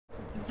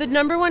The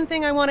number one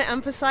thing I want to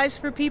emphasize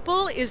for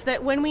people is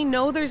that when we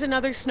know there's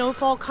another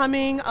snowfall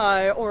coming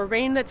or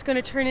rain that's going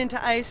to turn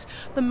into ice,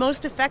 the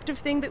most effective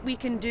thing that we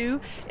can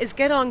do is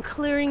get on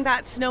clearing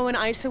that snow and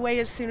ice away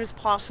as soon as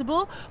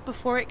possible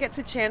before it gets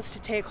a chance to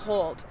take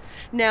hold.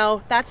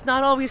 Now, that's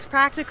not always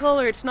practical,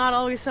 or it's not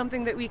always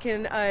something that we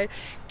can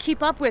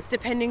keep up with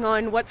depending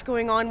on what's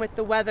going on with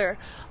the weather.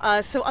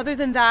 So other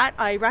than that,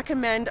 I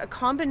recommend a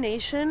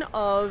combination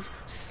of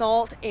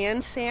salt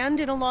and sand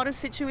in a lot of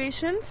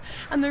situations.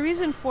 And the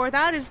reason for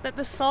that is that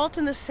the salt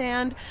and the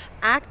sand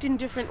act in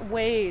different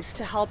ways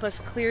to help us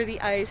clear the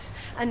ice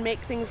and make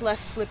things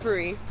less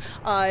slippery.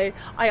 I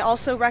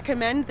also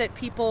recommend that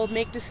people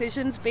make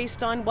decisions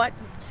based on what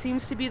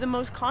seems to be the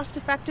most cost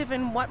effective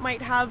and what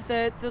might have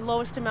the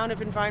lowest amount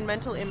of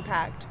environmental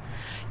impact.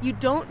 You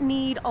don't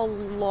need a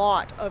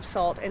lot of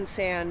salt and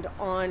sand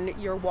on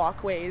your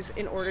walkways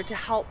in order to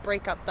help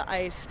break up the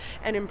ice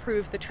and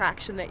improve the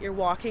traction that you're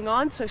walking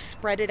on. So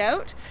spread it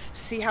out,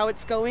 see how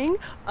it's going.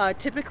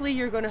 Typically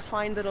you're going to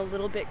find that a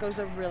little bit goes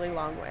a really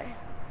long way.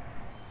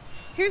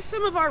 Here's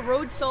some of our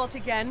road salt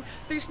again.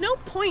 There's no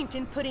point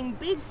in putting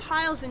big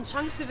piles and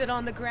chunks of it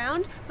on the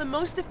ground. The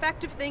most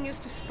effective thing is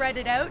to spread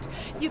it out.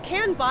 You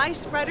can buy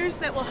spreaders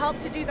that will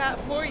help to do that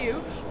for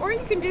you, or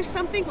you can do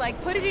something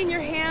like put it in your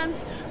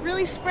hands,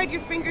 really spread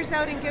your fingers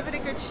out and give it a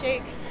good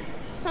shake.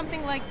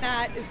 Something like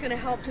that is going to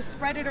help to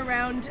spread it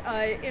around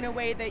in a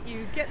way that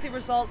you get the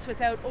results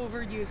without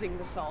overusing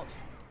the salt.